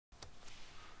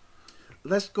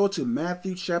let's go to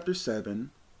Matthew chapter 7,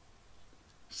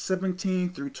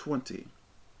 17 through 20.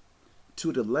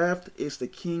 To the left is the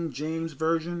King James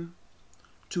Version.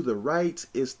 To the right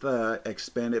is the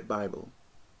Expanded Bible.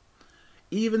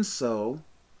 Even so,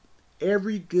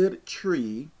 every good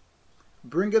tree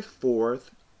bringeth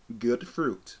forth good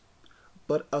fruit,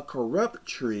 but a corrupt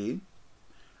tree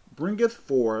bringeth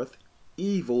forth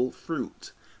evil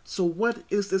fruit. So what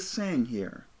is this saying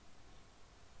here?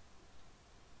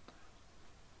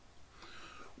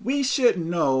 We should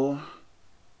know,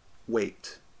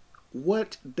 wait,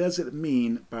 what does it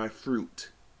mean by fruit?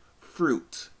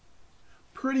 Fruit.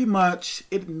 Pretty much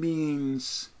it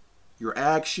means your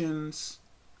actions,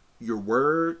 your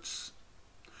words,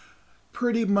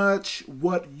 pretty much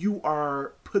what you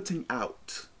are putting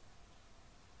out.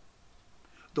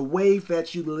 The way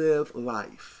that you live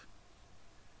life.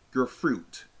 Your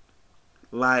fruit.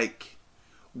 Like,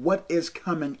 what is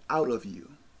coming out of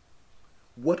you?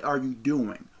 What are you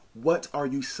doing? What are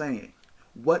you saying?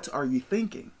 What are you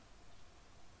thinking?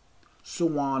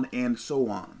 So on and so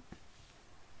on.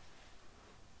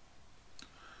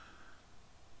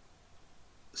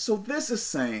 So this is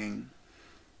saying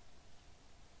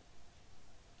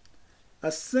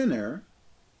a sinner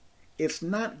is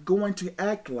not going to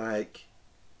act like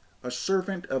a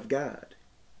servant of God.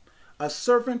 A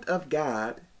servant of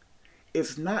God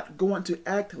is not going to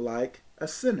act like a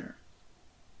sinner.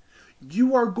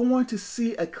 You are going to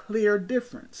see a clear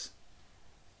difference.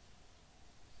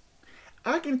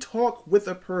 I can talk with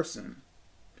a person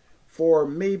for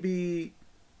maybe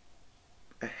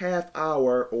a half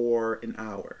hour or an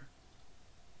hour.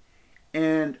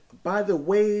 And by the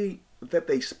way that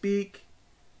they speak,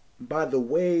 by the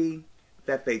way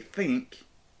that they think,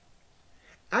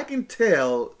 I can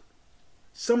tell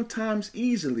sometimes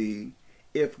easily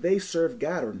if they serve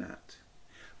God or not.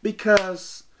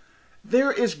 Because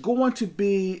there is going to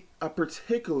be a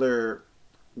particular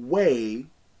way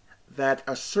that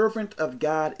a servant of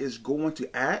God is going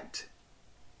to act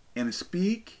and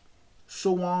speak,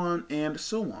 so on and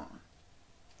so on.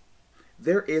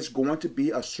 There is going to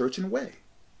be a certain way.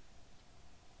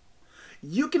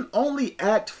 You can only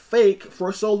act fake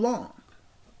for so long.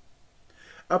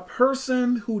 A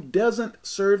person who doesn't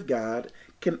serve God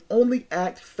can only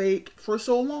act fake for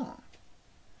so long.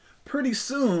 Pretty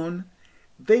soon,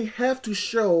 they have to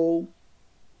show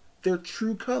their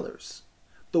true colors,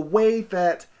 the way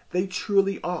that they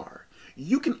truly are.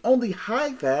 You can only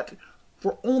hide that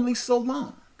for only so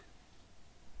long.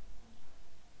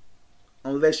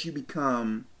 Unless you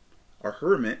become a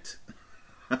hermit.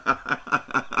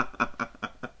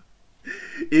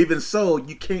 Even so,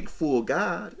 you can't fool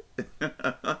God.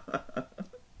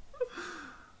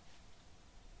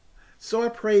 So I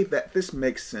pray that this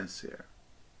makes sense here.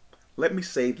 Let me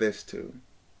say this too.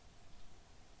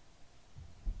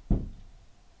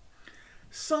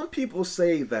 Some people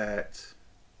say that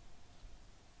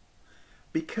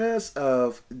because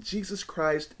of Jesus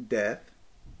Christ's death,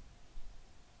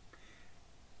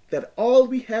 that all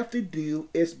we have to do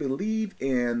is believe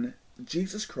in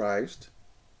Jesus Christ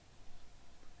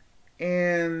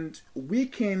and we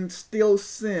can still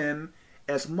sin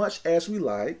as much as we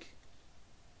like.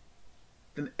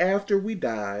 Then after we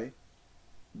die,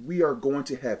 we are going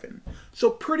to heaven. So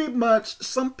pretty much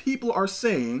some people are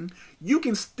saying you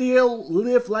can still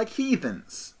live like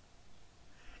heathens.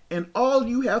 And all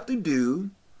you have to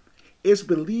do is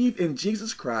believe in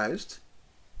Jesus Christ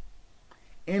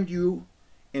and you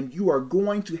are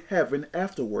going to heaven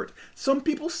afterward. Some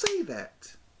people say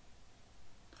that.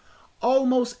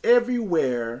 Almost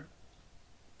everywhere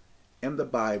in the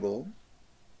Bible,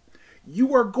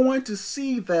 you are going to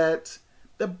see that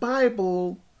the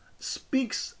Bible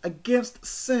speaks against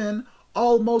sin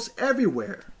almost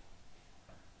everywhere.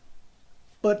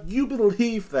 But you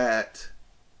believe that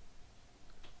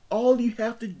all you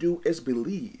have to do is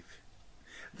believe.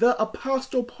 The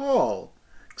Apostle Paul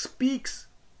speaks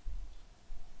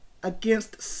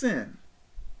against sin.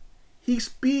 He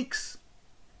speaks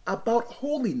about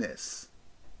holiness.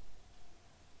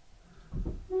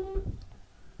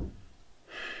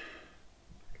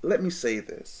 Let me say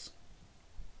this.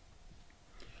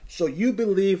 So you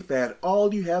believe that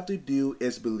all you have to do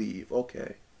is believe.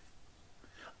 Okay.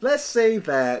 Let's say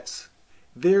that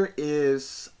there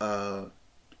is a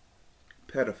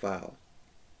pedophile.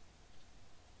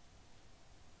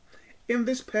 And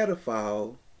this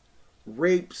pedophile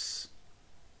rapes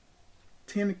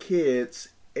 10 kids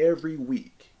every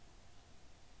week.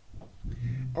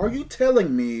 Are you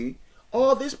telling me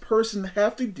all this person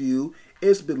have to do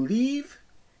is believe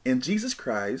in Jesus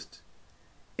Christ,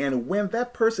 and when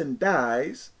that person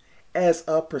dies, as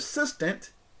a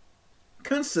persistent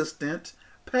consistent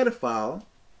pedophile,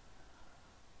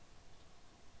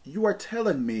 you are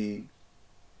telling me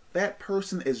that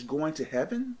person is going to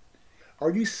heaven? Are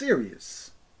you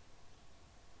serious?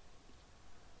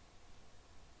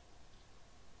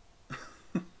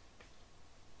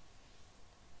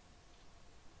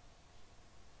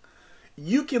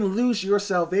 You can lose your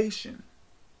salvation.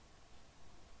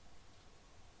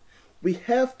 We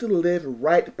have to live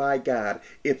right by God.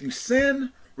 If you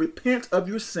sin, repent of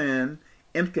your sin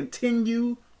and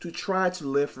continue to try to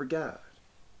live for God.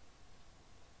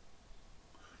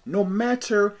 No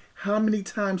matter how many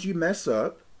times you mess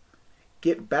up,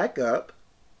 get back up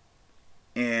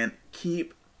and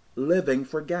keep living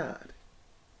for God.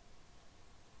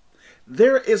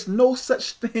 There is no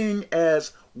such thing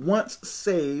as once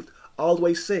saved,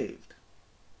 always saved.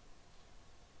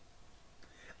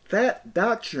 That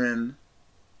doctrine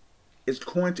is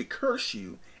going to curse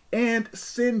you and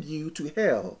send you to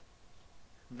hell,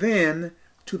 then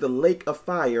to the lake of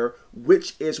fire,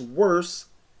 which is worse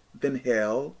than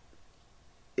hell.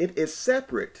 It is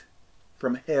separate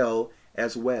from hell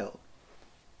as well.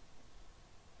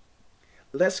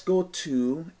 Let's go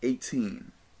to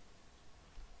 18.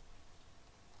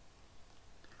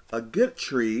 A good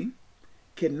tree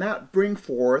cannot bring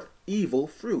forth evil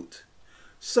fruit.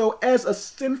 So as a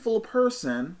sinful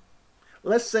person,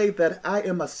 let's say that I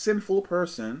am a sinful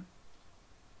person,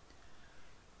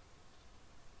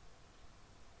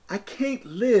 I can't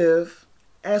live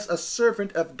as a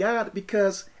servant of God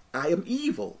because I am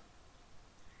evil.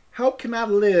 How can I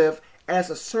live as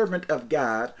a servant of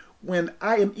God when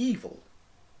I am evil?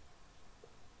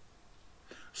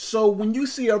 So when you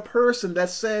see a person that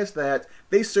says that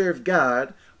they serve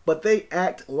God, but they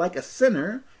act like a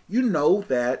sinner, you know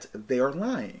that they are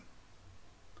lying.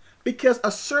 Because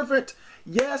a servant,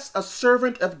 yes, a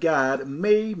servant of God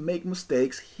may make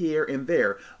mistakes here and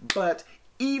there, but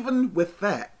even with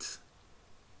that,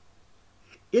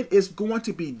 it is going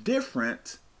to be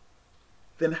different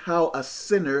than how a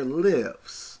sinner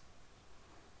lives.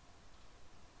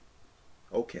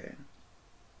 Okay.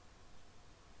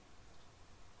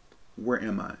 Where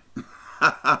am I?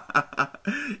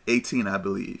 18, I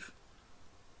believe.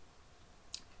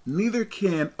 Neither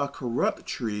can a corrupt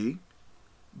tree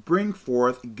bring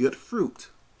forth good fruit.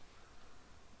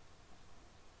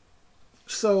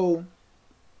 So,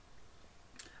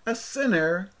 a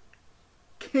sinner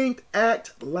can't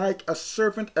act like a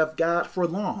servant of God for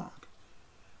long,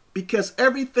 because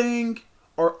everything,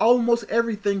 or almost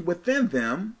everything within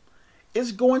them,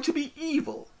 is going to be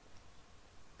evil.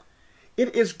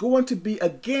 It is going to be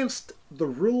against the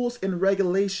rules and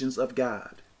regulations of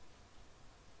God.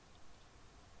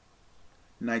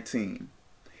 19.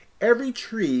 Every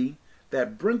tree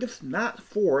that bringeth not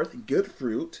forth good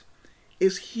fruit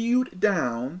is hewed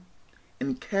down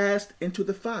and cast into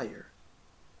the fire.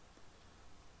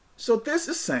 So this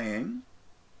is saying,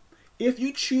 if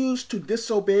you choose to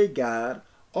disobey God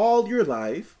all your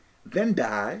life, then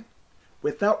die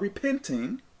without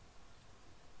repenting,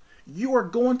 you are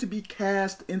going to be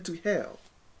cast into hell.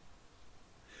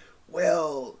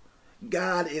 Well,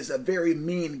 God is a very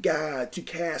mean God to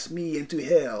cast me into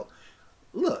hell.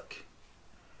 Look,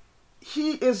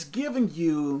 He is giving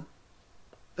you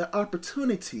the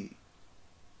opportunity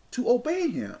to obey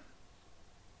Him.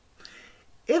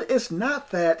 It is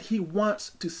not that He wants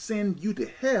to send you to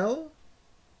hell,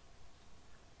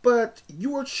 but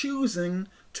you are choosing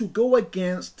to go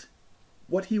against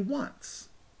what He wants.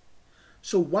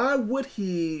 So why would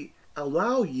He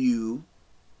allow you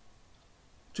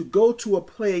to go to a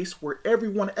place where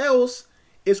everyone else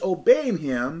is obeying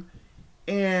Him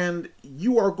and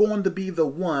you are going to be the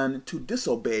one to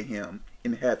disobey Him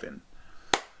in heaven?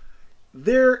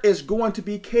 There is going to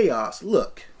be chaos.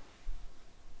 Look,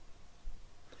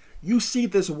 you see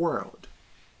this world.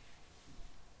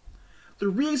 The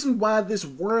reason why this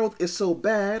world is so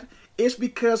bad is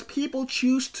because people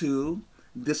choose to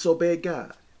disobey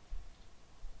God.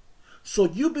 So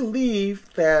you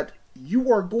believe that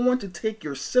you are going to take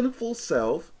your sinful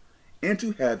self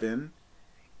into heaven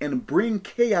and bring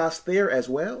chaos there as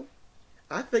well?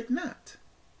 I think not.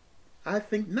 I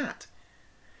think not.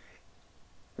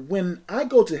 When I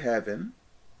go to heaven,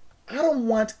 I don't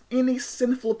want any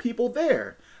sinful people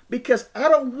there, because I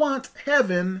don't want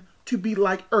heaven to be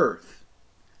like earth.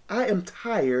 I am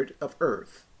tired of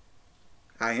earth.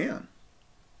 I am.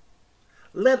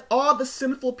 Let all the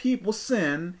sinful people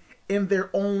sin in their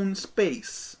own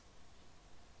space.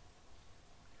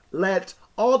 Let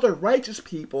all the righteous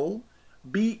people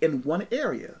be in one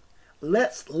area.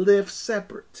 Let's live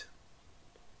separate.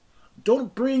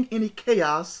 Don't bring any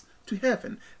chaos to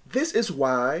heaven. This is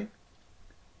why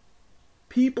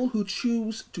people who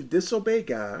choose to disobey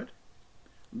God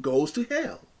goes to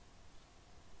hell.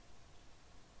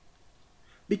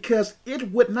 Because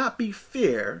it would not be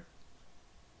fair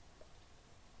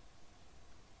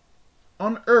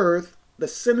on earth, the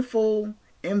sinful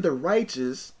and the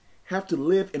righteous have to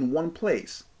live in one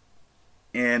place,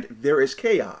 and there is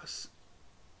chaos.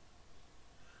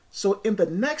 So in the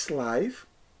next life,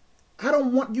 I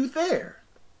don't want you there,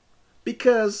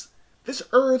 because this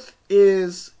earth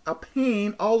is a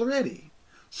pain already.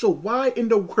 So why in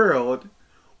the world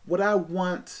would I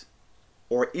want,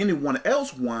 or anyone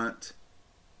else want,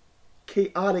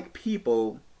 chaotic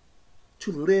people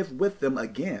to live with them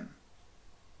again?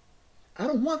 I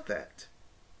don't want that.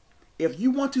 If you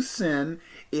want to sin,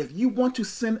 if you want to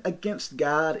sin against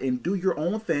God and do your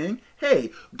own thing,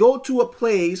 hey, go to a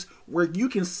place where you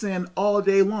can sin all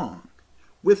day long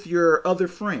with your other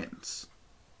friends,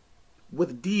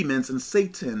 with demons and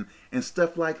Satan and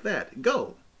stuff like that.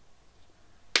 Go.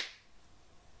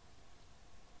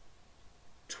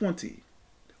 20.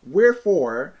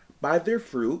 Wherefore, by their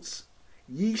fruits,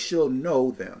 ye shall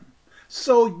know them.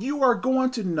 So you are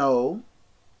going to know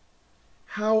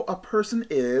how a person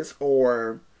is,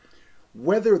 or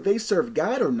whether they serve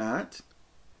God or not,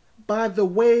 by the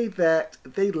way that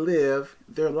they live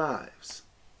their lives.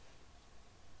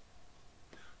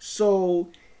 So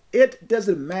it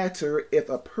doesn't matter if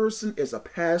a person is a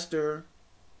pastor,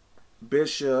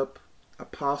 bishop,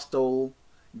 apostle,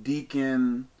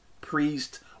 deacon,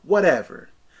 priest, whatever.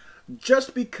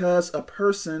 Just because a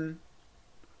person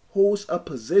holds a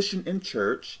position in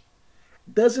church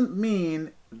doesn't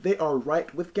mean they are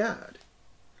right with God.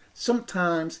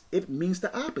 Sometimes it means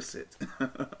the opposite.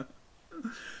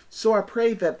 So I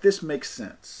pray that this makes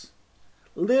sense.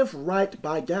 Live right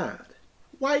by God.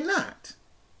 Why not?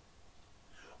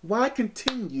 Why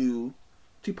continue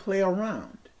to play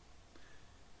around?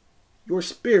 Your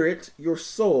spirit, your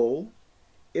soul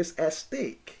is at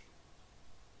stake.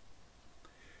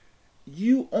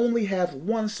 You only have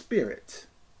one spirit.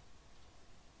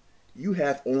 You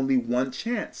have only one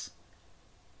chance.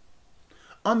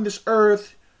 On this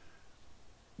earth,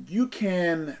 you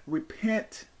can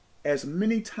repent as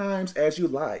many times as you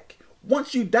like.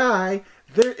 Once you die,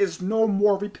 there is no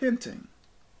more repenting.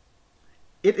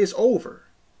 It is over.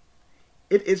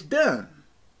 It is done.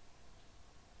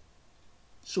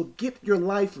 So get your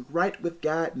life right with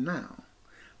God now.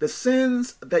 The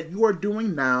sins that you are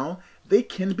doing now, they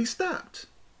can be stopped.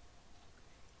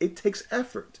 It takes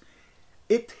effort.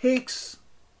 It takes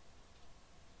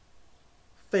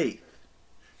faith.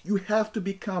 You have to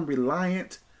become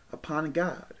reliant upon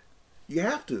God. You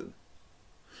have to.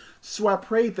 So I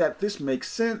pray that this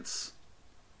makes sense.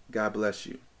 God bless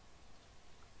you.